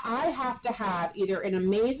I have to have either an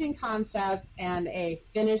amazing concept and a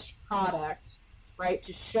finished product, right,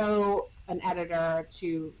 to show an editor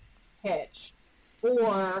to pitch,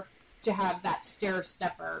 or to have that stair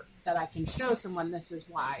stepper that I can show someone, this is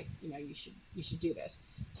why you should do this.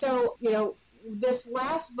 So this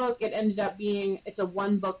last book, it ended up being, it's a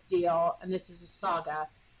 1-book deal, and this is a saga,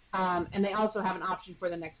 and they also have an option for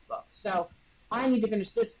the next book. So I need to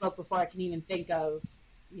finish this book before I can even think of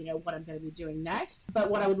what I'm going to be doing next. But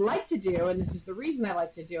what I would like to do, and this is the reason I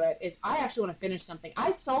like to do it, is I actually want to finish something.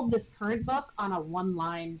 I sold this current book on a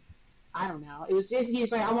one-line, I don't know. It was basically, he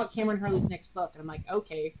was like, I want Kameron Hurley's next book. And I'm like,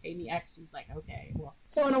 okay, pay me X. He's like, okay, well.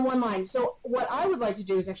 So on a one-line. So what I would like to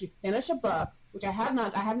do is actually finish a book, which I have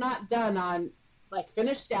not done on,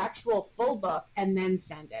 finish the actual full book and then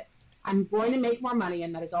send it. I'm going to make more money,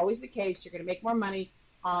 and that is always the case. You're going to make more money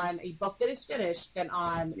on a book that is finished than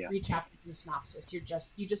on 3 chapters in the synopsis. You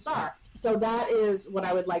just are. So that is what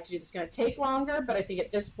I would like to do. It's going to take longer, but I think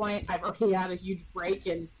at this point I've already had a huge break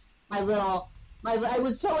in my little I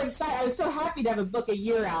was so excited. I was so happy to have a book a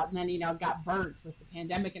year out, and then, got burnt with the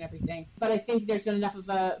pandemic and everything. But I think there's been enough of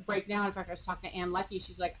a break now. In fact, I was talking to Ann Leckie.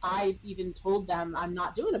 She's like, I even told them I'm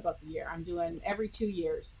not doing a book a year. I'm doing every 2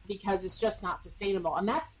 years because it's just not sustainable. And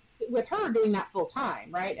that's with her doing that full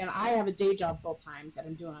time, right? And I have a day job full time that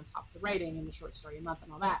I'm doing on top of the writing and the short story a month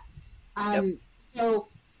and all that. So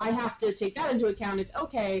I have to take that into account. It's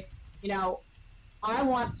okay, I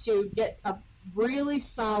want to get a really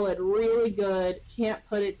solid, really good, can't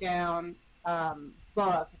put it down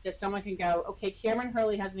book that someone can go, okay, Kameron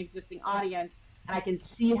Hurley has an existing audience, and I can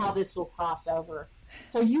see how this will cross over.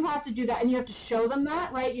 So you have to do that, and you have to show them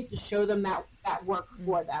that, right? You have to show them that work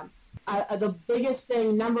for them. The biggest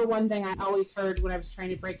thing, number one thing I always heard when I was trying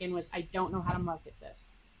to break in was, I don't know how to market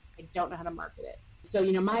this. I don't know how to market it. So,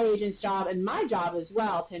 my agent's job and my job as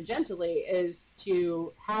well, tangentially, is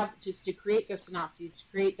to create those synopses, to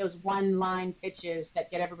create those one-line pitches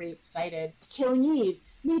that get everybody excited. It's Killing Eve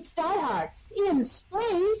meets Die Hard in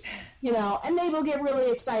space, and they will get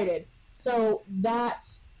really excited. So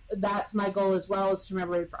that's my goal as well, is to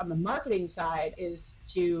remember on the marketing side is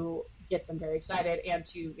to get them very excited and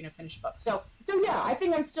to finish a book. So yeah, I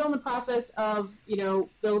think I'm still in the process of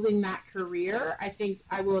building that career. I think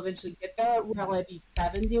I will eventually get there. Will I be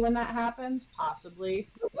 70 when that happens? Possibly.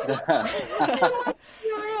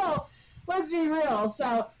 Let's be real.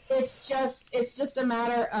 So it's just a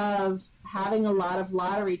matter of having a lot of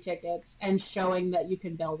lottery tickets and showing that you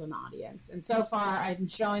can build an audience. And so far, I'm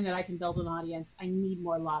showing that I can build an audience. I need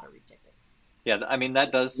more lottery tickets. Yeah, I mean,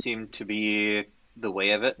 that does seem to be the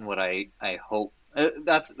way of it, and what I hope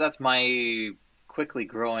that's my quickly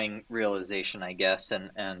growing realization, I guess,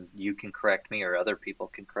 and you can correct me or other people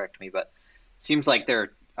can correct me, but it seems like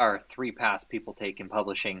there are 3 paths people take in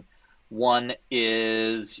publishing. One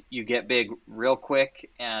is you get big real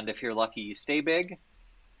quick, and if you're lucky, you stay big.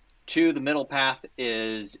 The middle path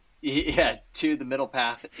is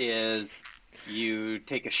you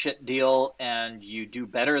take a shit deal and you do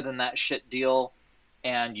better than that shit deal,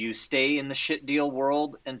 and you stay in the shit deal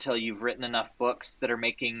world until you've written enough books that are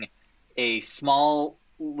making a small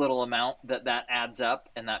little amount that adds up,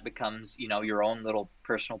 and that becomes, your own little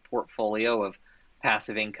personal portfolio of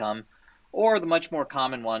passive income. Or the much more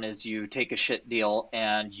common one is you take a shit deal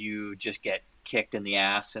and you just get kicked in the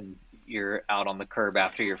ass and you're out on the curb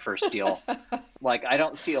after your first deal. Like, I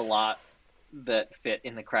don't see a lot that fit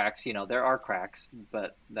in the cracks. There are cracks,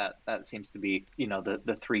 but that seems to be,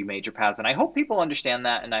 the 3 major paths. And I hope people understand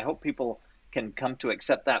that, and I hope people can come to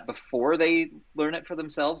accept that before they learn it for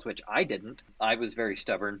themselves, which I didn't. I was very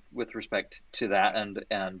stubborn with respect to that and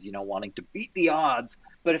wanting to beat the odds.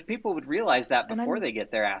 But if people would realize that before they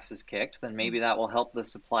get their asses kicked, then maybe that will help the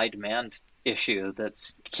supply-demand issue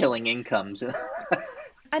that's killing incomes.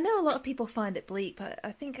 I know a lot of people find it bleak, but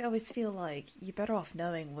I think I always feel like you're better off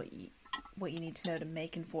knowing what you need to know to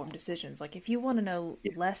make informed decisions. Like, if you want to know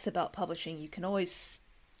less about publishing, you can always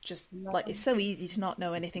just, like, it's so easy to not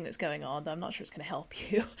know anything that's going on that I'm not sure it's going to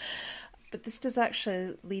help you. But this does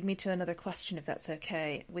actually lead me to another question, if that's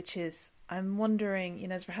okay, which is, I'm wondering,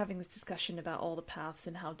 as we're having this discussion about all the paths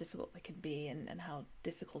and how difficult they can be and how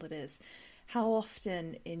difficult it is, how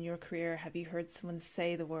often in your career have you heard someone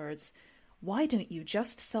say the words, "Why don't you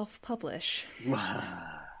just self-publish?"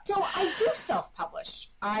 So I do self-publish.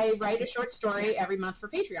 I write a short story every month for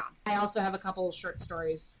Patreon. I also have a couple of short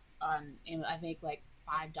stories on, I make like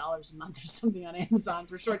 $5 a month or something on Amazon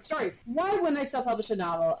for short stories. Why wouldn't I self-publish a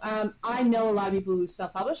novel? I know a lot of people who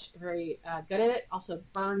self-publish, very good at it. Also,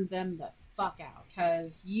 burn them the fuck out,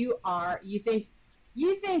 because you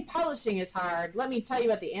think publishing is hard. Let me tell you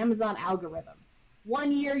about the Amazon algorithm.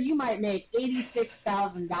 One year you might make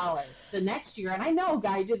 $86,000. The next year, and I know a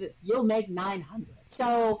guy who did it, you'll make $900.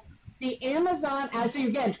 So the Amazon, so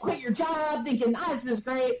again, quit your job thinking, this is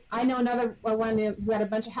great. I know another one who had a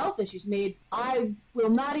bunch of health issues, I will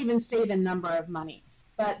not even say the number of money,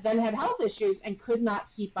 but then had health issues and could not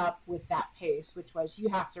keep up with that pace, which was, you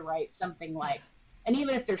have to write something like, and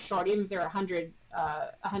even if they're short, even if they're 100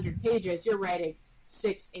 pages, you're writing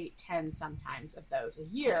 6, 8, 10 sometimes of those a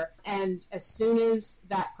year. And as soon as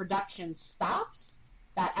that production stops,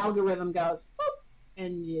 that algorithm goes, boop,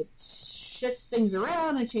 and it shifts things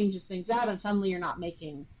around and changes things out, and suddenly you're not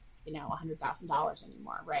making, $100,000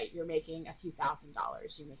 anymore, right? You're making a few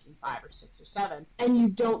 $1,000s. You're making 5 or 6 or 7, and you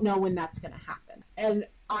don't know when that's going to happen. And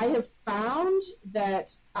I have found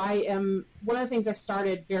that one of the things I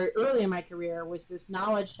started very early in my career was this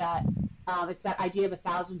knowledge that it's that idea of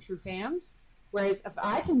 1,000 true fans. Whereas if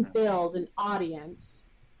I can build an audience,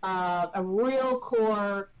 a real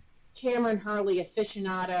core Kameron Hurley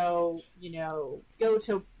aficionado, go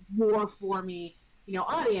to war for me,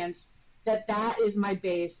 audience, that is my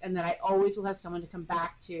base, and that I always will have someone to come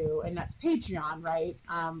back to, and that's Patreon, right?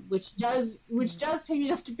 Which does pay me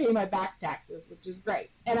enough to pay my back taxes, which is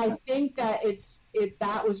great. And I think that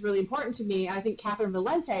that was really important to me. I think Catherine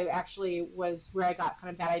Valente actually was where I got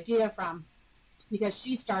kind of that idea from, because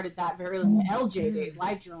she started that very early in the LJ days,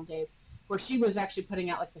 live journal days, where she was actually putting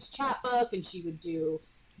out like this chapbook, and she would do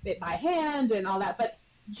it by hand and all that, but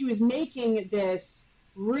she was making this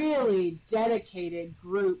really dedicated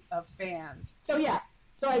group of fans. So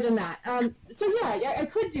I've done that. I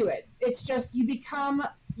could do it. It's just you become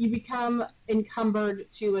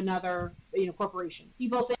encumbered to another corporation.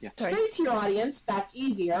 People think straight to your audience, that's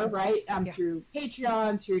easier, right? Through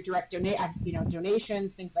Patreon, through direct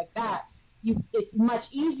donations, things like that. It's much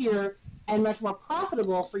easier and much more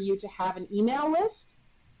profitable for you to have an email list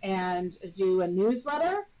and do a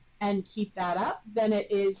newsletter and keep that up than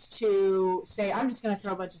it is to say, I'm just going to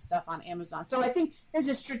throw a bunch of stuff on Amazon. So I think there's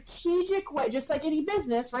a strategic way, just like any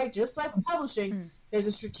business, right? Just like publishing, there's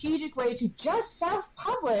a strategic way to just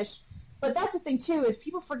self-publish. But that's the thing, too, is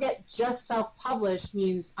people forget just self-publish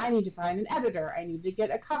means I need to find an editor. I need to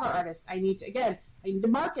get a cover artist. I need to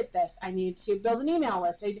market this. I need to build an email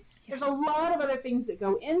list. There's a lot of other things that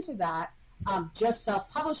go into that. Just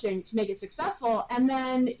self-publishing to make it successful, and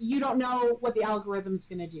then you don't know what the algorithm's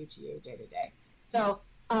going to do to you day to day. So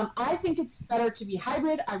I think it's better to be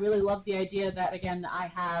hybrid. I really love the idea that, again, I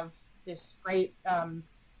have this great,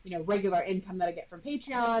 regular income that I get from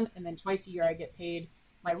Patreon, and then twice a year I get paid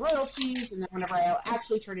my royalties, and then whenever I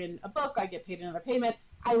actually turn in a book, I get paid another payment.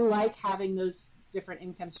 I like having those different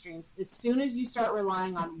income streams. As soon as you start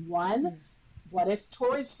relying on one, what if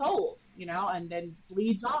Tori's sold, and then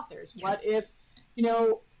bleeds authors? What if,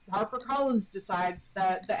 HarperCollins decides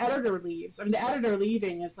that the editor leaves? I mean, the editor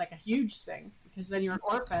leaving is like a huge thing, because then you're an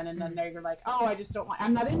orphan, and then you're like, oh,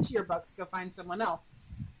 I'm not into your books, go find someone else.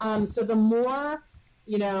 So the more,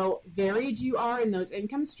 varied you are in those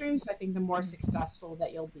income streams, I think the more successful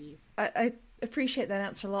that you'll be. I appreciate that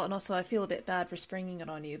answer a lot, and also I feel a bit bad for springing it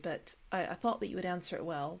on you, but I thought that you would answer it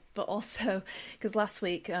well. But also, because last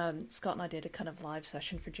week Scott and I did a kind of live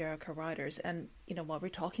session for Jericho Writers, and while we're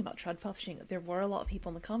talking about trad publishing, there were a lot of people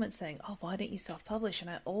in the comments saying, oh, why don't you self-publish?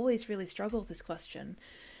 And I always really struggle with this question,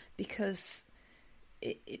 because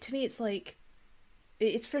to me it's like,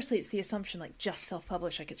 it's the assumption like just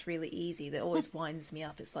self-publish, like it's really easy. That always winds me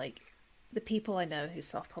up. It's like, the people I know who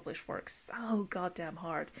self-publish work so goddamn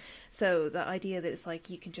hard. So the idea that it's like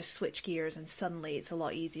you can just switch gears and suddenly it's a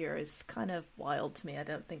lot easier is kind of wild to me. I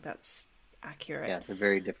don't think that's accurate. Yeah, it's a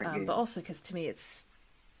very different game. But also because to me it's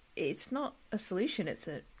not a solution, it's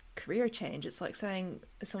a career change. It's like saying,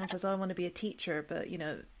 someone says, oh, I want to be a teacher, but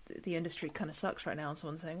the industry kind of sucks right now, and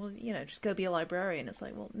someone's saying, well, just go be a librarian. It's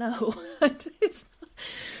like, well, no. It's not.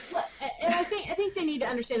 Well, and I think they need to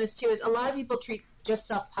understand this too, is a lot of people treat just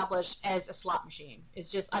self-publish as a slot machine.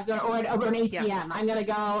 It's just, or an ATM. Yeah. I'm going to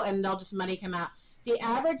go and they'll just money come out. The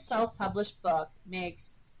average self-published book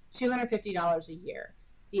makes $250 a year.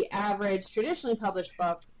 The average traditionally published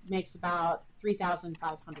book makes about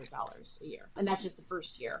 $3,500 a year. And that's just the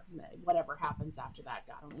first year. Whatever happens after that,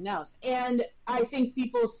 God only knows. And I think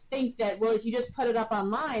people think that, well, if you just put it up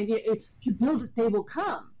online, if you build it, they will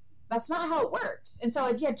come. That's not how it works. And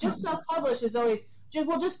so, just self-publish is always,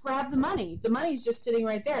 just grab the money. The money's just sitting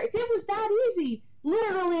right there. If it was that easy,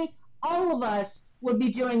 literally all of us would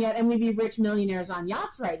be doing it, and we'd be rich millionaires on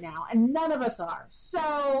yachts right now, and none of us are.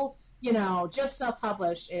 So, just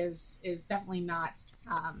self-publish is definitely not,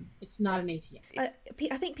 it's not an ATM.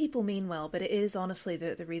 I think people mean well, but it is honestly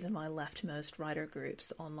the reason why I left most writer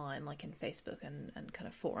groups online, like in Facebook and kind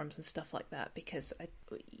of forums and stuff like that, because,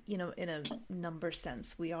 in a number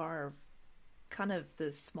sense, we are kind of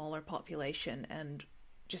the smaller population, and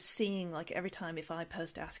just seeing, like, every time if I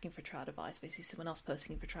post asking for trad advice, if I see someone else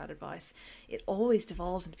posting for trad advice, it always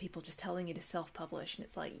devolves into people just telling you to self-publish, and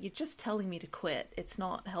it's like, you're just telling me to quit. It's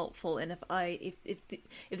not helpful. And if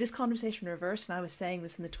this conversation reversed and I was saying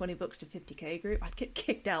this in the 20 books to 50k group, I'd get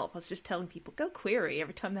kicked out if I was just telling people, go query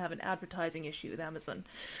every time they have an advertising issue with Amazon.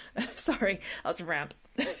 Sorry, that was a rant.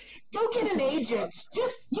 Go get an agent.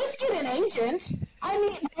 Just get an agent. I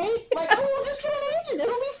mean, right? Like, oh, well, just get an agent.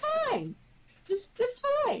 It'll be fine. It's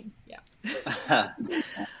fine. Yeah.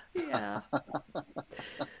 Yeah.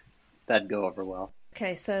 That'd go over well.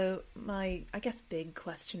 Okay, so my, I guess, big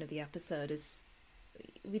question of the episode is,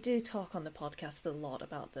 we do talk on the podcast a lot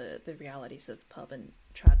about the realities of pub and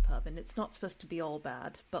trad pub, and it's not supposed to be all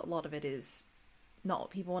bad, but a lot of it is not what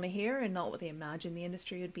people want to hear and not what they imagine the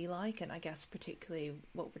industry would be like. And I guess particularly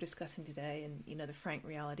what we're discussing today and, you know, the frank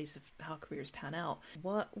realities of how careers pan out.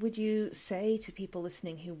 What would you say to people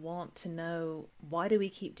listening who want to know, why do we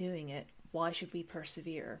keep doing it? Why should we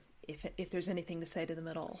persevere? If there's anything to say to them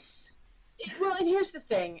at all. Well, and here's the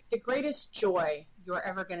thing. The greatest joy you're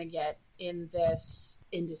ever going to get in this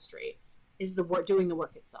industry is the work, doing the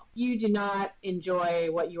work itself. If you do not enjoy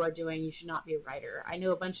what you are doing, you should not be a writer. I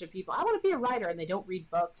know a bunch of people, I want to be a writer, and they don't read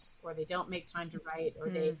books, or they don't make time to write, or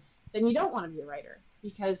then you don't want to be a writer.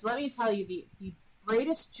 Because let me tell you, the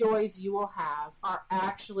greatest joys you will have are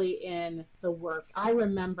actually in the work. I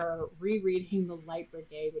remember rereading The Light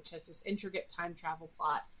Brigade, which has this intricate time travel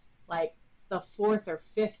plot, like the fourth or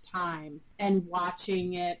fifth time, and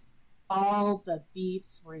watching it, all the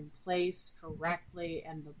beats were in place correctly,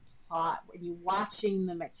 and the plot, when you watching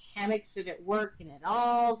the mechanics of it work, and it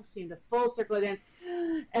all seemed to full circle it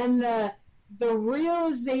in, and the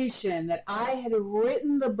realization that I had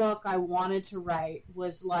written the book I wanted to write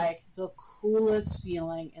was like the coolest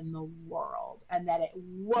feeling in the world, and that it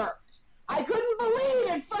worked. I couldn't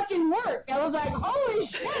believe it fucking worked. I was like, holy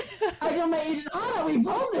shit. I told my agent, Anna, we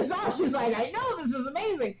pulled this off. She's like, I know, this is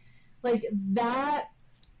amazing. Like that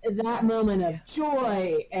moment of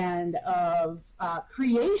joy and of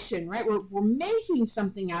creation, right? We're making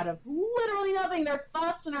something out of literally nothing. They're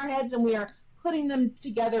thoughts in our heads, and we are putting them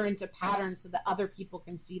together into patterns so that other people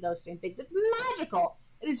can see those same things. It's magical.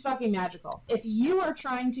 It is fucking magical. If you are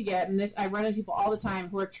trying to get, and this, I run into people all the time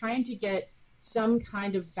who are trying to get some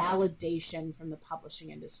kind of validation from the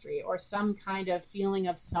publishing industry or some kind of feeling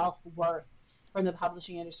of self-worth from the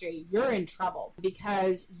publishing industry, you're in trouble,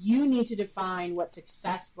 because you need to define what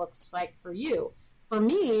success looks like for you. For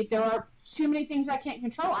me, there are too many things I can't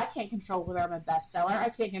control. I can't control whether I'm a bestseller. I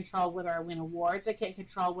can't control whether I win awards. I can't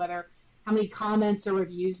control how many comments or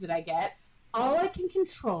reviews that I get. All I can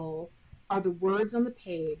control are the words on the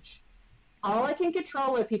page. All I can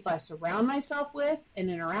control are people I surround myself with and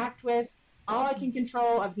interact with. All I can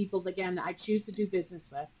control are people, again, that I choose to do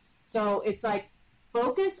business with. So it's like,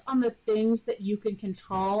 focus on the things that you can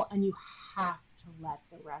control, and you have to let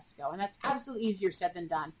the rest go. And that's absolutely easier said than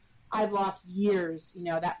done. I've lost years,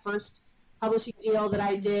 that first publishing deal that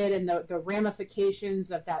I did, and the ramifications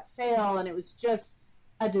of that sale, and it was just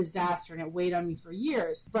a disaster, and it weighed on me for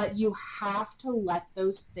years. But you have to let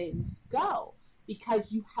those things go,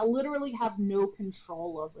 because you literally have no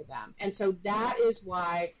control over them. And so that is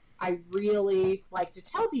why I really like to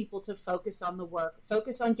tell people to focus on the work,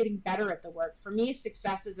 focus on getting better at the work. For me,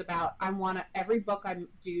 success is about, I want every book I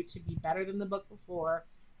do to be better than the book before.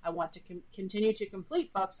 I want to continue to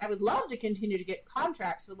complete books. I would love to continue to get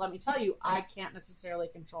contracts, but let me tell you, I can't necessarily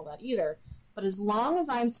control that either. But as long as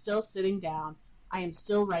I'm still sitting down, I am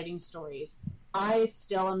still writing stories, I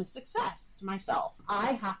still am a success to myself.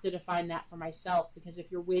 I have to define that for myself, because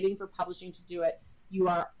if you're waiting for publishing to do it, you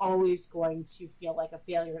are always going to feel like a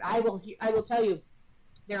failure. And I will tell you,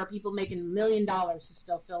 there are people making $1 million who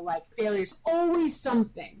still feel like failures. Always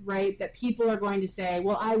something, right, that people are going to say,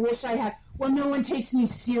 well, I wish I had, well, no one takes me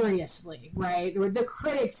seriously, right? Or the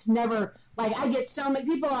critics never, like, I get so many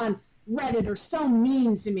people on Reddit are so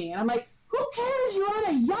mean to me. And I'm like, who cares? You're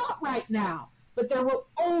on a yacht right now. But there will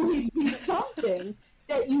always be something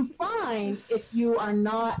that you find if you are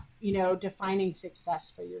not, defining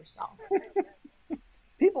success for yourself.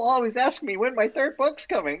 People always ask me when my third book's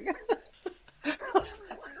coming.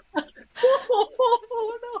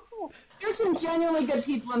 Oh, no. There's some genuinely good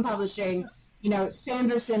people in publishing.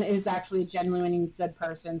 Sanderson is actually a genuinely good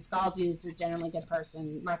person. Scalzi is a genuinely good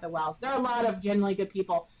person. Martha Wells. There are a lot of genuinely good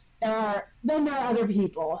people. Then there are other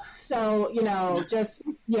people. So, just,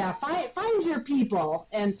 find your people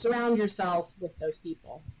and surround yourself with those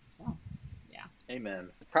people. So, yeah. Amen.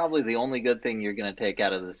 Probably the only good thing you're going to take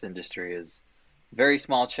out of this industry is very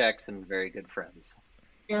small checks and very good friends.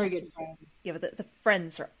 Very good friends. Yeah, but the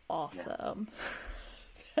friends are awesome.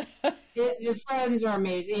 Yeah. Your friends are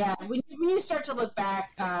amazing. Yeah, when you start to look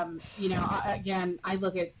back, again, I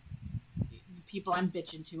look at the people I'm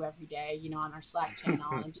bitching to every day, on our Slack channel,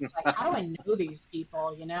 and just like, how do I know these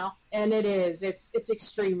people, And it's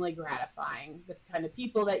extremely gratifying. The kind of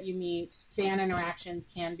people that you meet, fan interactions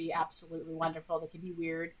can be absolutely wonderful. They can be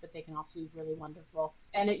weird, but they can also be really wonderful.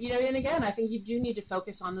 And and again, I think you do need to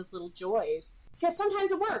focus on those little joys, because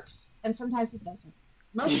sometimes it works and sometimes it doesn't.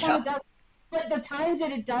 Most of the time it doesn't. But the times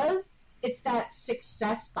that it does, it's that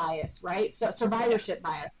success bias, right? So survivorship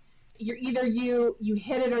bias. You're either you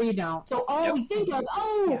hit it or you don't. So all we think of,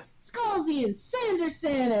 Scalzi and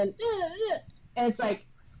Sanderson and it's like,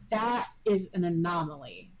 that is an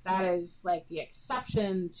anomaly. That is like the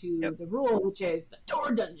exception to the rule, which is the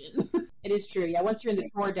door dungeon. It is true. Yeah, once you're in the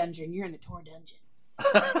Tor dungeon, you're in the Tor dungeon.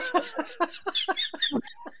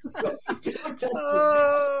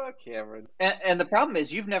 Oh, Cameron. And the problem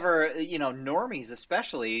is you've never, normies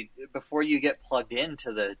especially, before you get plugged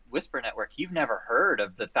into the Whisper Network, you've never heard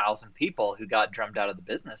of the 1,000 people who got drummed out of the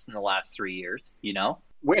business in the last 3 years,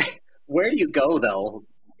 Where do you go, though?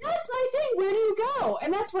 That's my thing. Where do you go?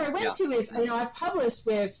 And that's where I went to is, I've published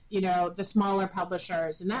with, the smaller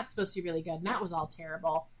publishers, and that's supposed to be really good. And that was all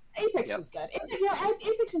terrible. Apex was good.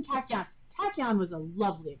 Apex and Tachyon. Tachyon was a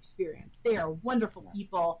lovely experience. They are wonderful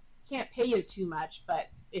people. Can't pay you too much, but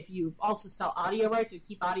if you also sell audio rights, you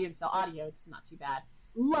keep audio and sell audio, it's not too bad.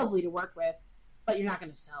 Lovely to work with, but you're not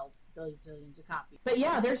going to sell zillions of copies. But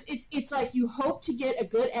yeah, it's like you hope to get a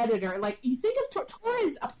good editor. Like you think of Tor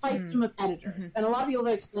as a fiefdom of editors, and a lot of people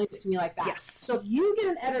have explained it to me like that. Yes. So if you get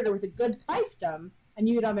an editor with a good fiefdom and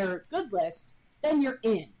you get on their good list, then you're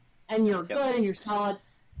in, and you're good and you're solid.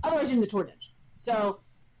 Otherwise, you're in the Tor dungeon. So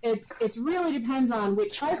it's really depends on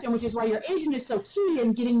which fiefdom, which is why your agent is so key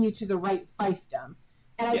in getting you to the right fiefdom.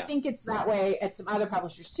 And I think it's that way at some other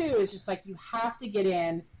publishers too. It's just like you have to get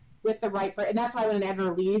in with the right person. And that's why when an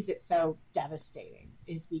editor leaves, it's so devastating,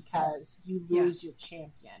 is because you lose your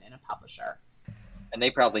champion in a publisher. And they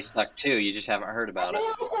probably suck too. You just haven't heard about it. They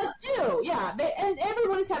all suck too, yeah. And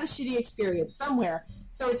everyone's had a shitty experience somewhere.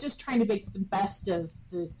 So it's just trying to make the best of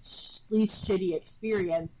the least shitty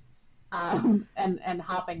experience, and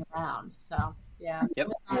hopping around. So yeah. Yep.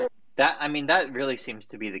 That really seems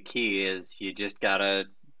to be the key. Is you just gotta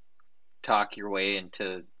talk your way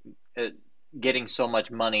into getting so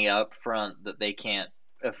much money up front that they can't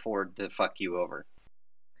afford to fuck you over.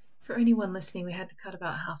 For anyone listening, we had to cut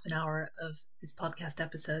about half an hour of this podcast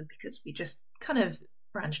episode because we just kind of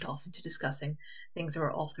branched off into discussing things that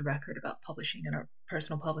were off the record about publishing and our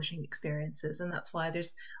personal publishing experiences, and that's why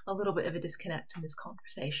there's a little bit of a disconnect in this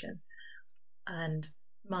conversation. And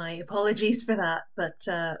my apologies for that, but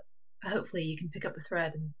hopefully you can pick up the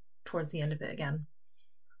thread and towards the end of it again.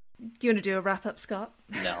 Do you want to do a wrap up, Scott?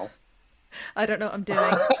 No. I don't know what I'm doing.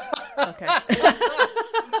 Okay.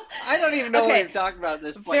 I don't even know what you're talking about at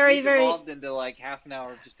this point. We've evolved into like half an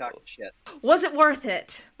hour of just talking shit. Was it worth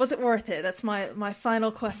it? Was it worth it? That's my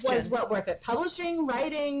final question. Was what worth it? Publishing,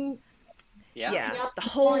 writing? Yeah. The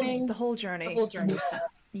whole journey. The whole journey.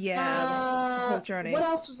 Yeah, the whole journey. What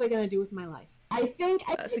else was I going to do with my life? I think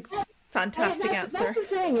that's a fantastic answer. That's the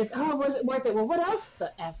thing is, was it worth it? Well, what else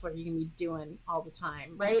the F are you going to be doing all the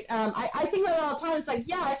time, right? I think about it all the time. It's like,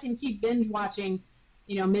 yeah, I can keep binge watching,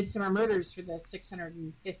 Midsummer Murders for the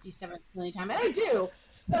 657th million time, and I do.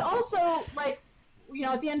 But also, like,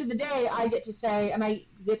 at the end of the day, I get to say, and I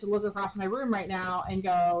get to look across my room right now and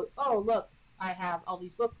go, oh, look, I have all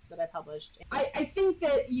these books that I published. I think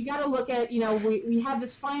that you got to look at, we have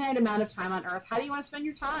this finite amount of time on Earth. How do you want to spend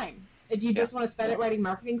your time? Do you just want to spend it writing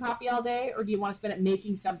marketing copy all day, or do you want to spend it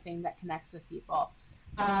making something that connects with people?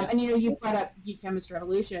 And, you've brought up Geek Chemist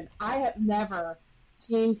Revolution. I have never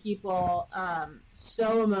seen people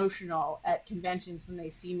so emotional at conventions when they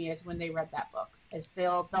see me as when they read that book. As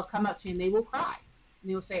they'll come up to me and they will cry. And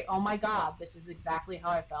they will say, oh, my God, this is exactly how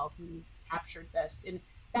I felt, and you captured this. And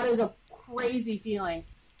that is a crazy feeling.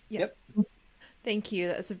 Yep. Thank you.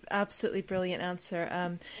 That was an absolutely brilliant answer.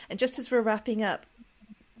 And just as we're wrapping up,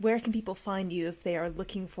 where can people find you if they are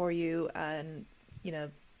looking for you? And,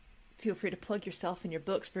 feel free to plug yourself and your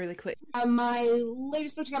books really quick. My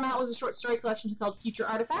latest book to come out was a short story collection called Future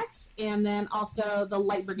Artifacts. And then also The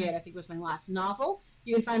Light Brigade, I think was my last novel.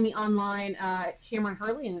 You can find me online at Kameron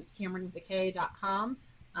Hurley, and it's CameronWithAK.com.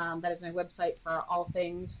 That is my website for all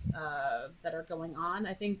things that are going on.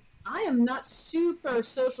 I think I am not super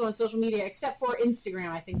social on social media, except for Instagram.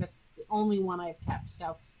 I think that's the only one I've kept.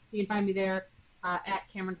 So you can find me there at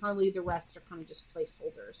Kameron Hurley. The rest are kind of just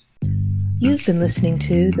placeholders. You've been listening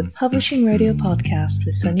to the Publishing Radio Podcast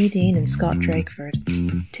with Sunyi Dean and Scott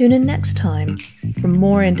Drakeford. Tune in next time for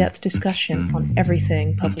more in-depth discussion on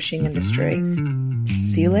everything publishing industry.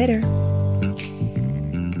 See you later.